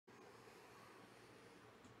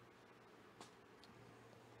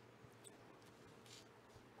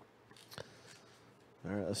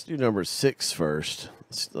right, let's do number 6 first.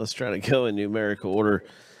 Let's try to go in numerical order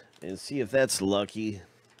and see if that's lucky.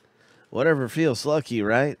 Whatever feels lucky,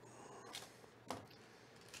 right?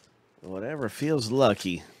 Whatever feels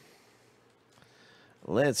lucky.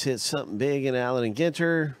 Let's hit something big in Allen and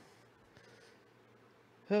Ginter.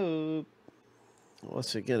 Hope.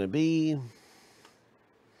 What's it going to be?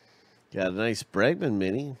 Got a nice Bregman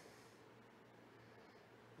mini.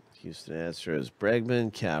 Houston Astros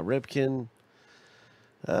Bregman, Cal Ripken.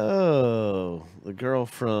 Oh, the girl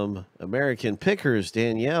from American Pickers,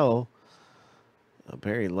 Danielle.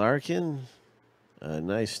 Barry Larkin.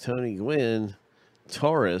 Nice Tony Gwynn.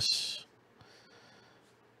 Taurus.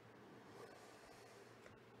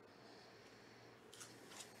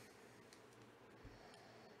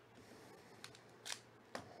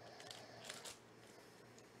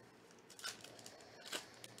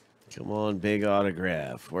 Come on, big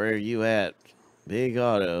autograph. Where are you at? Big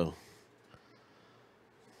auto.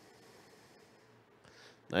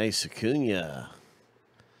 Nice Acuna.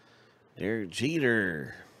 Derek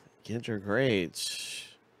Jeter. Ginter Greats.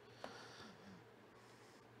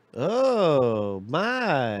 Oh,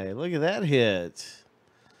 my. Look at that hit.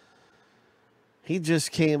 He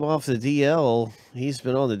just came off the DL. He's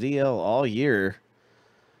been on the DL all year.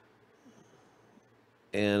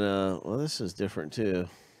 And, well, this is different, too.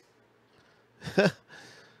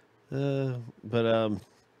 But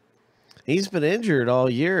he's been injured all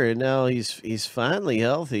year, and now he's finally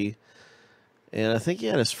healthy. And I think he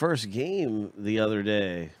had his first game the other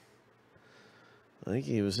day. I think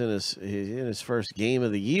he was in his first game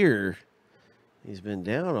of the year. He's been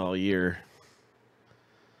down all year.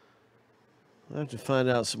 I'll have to find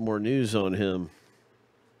out some more news on him.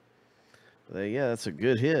 But yeah, that's a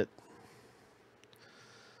good hit.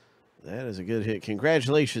 That is a good hit.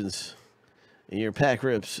 Congratulations. In your pack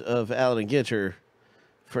rips of Allen and Ginter,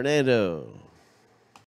 Fernando.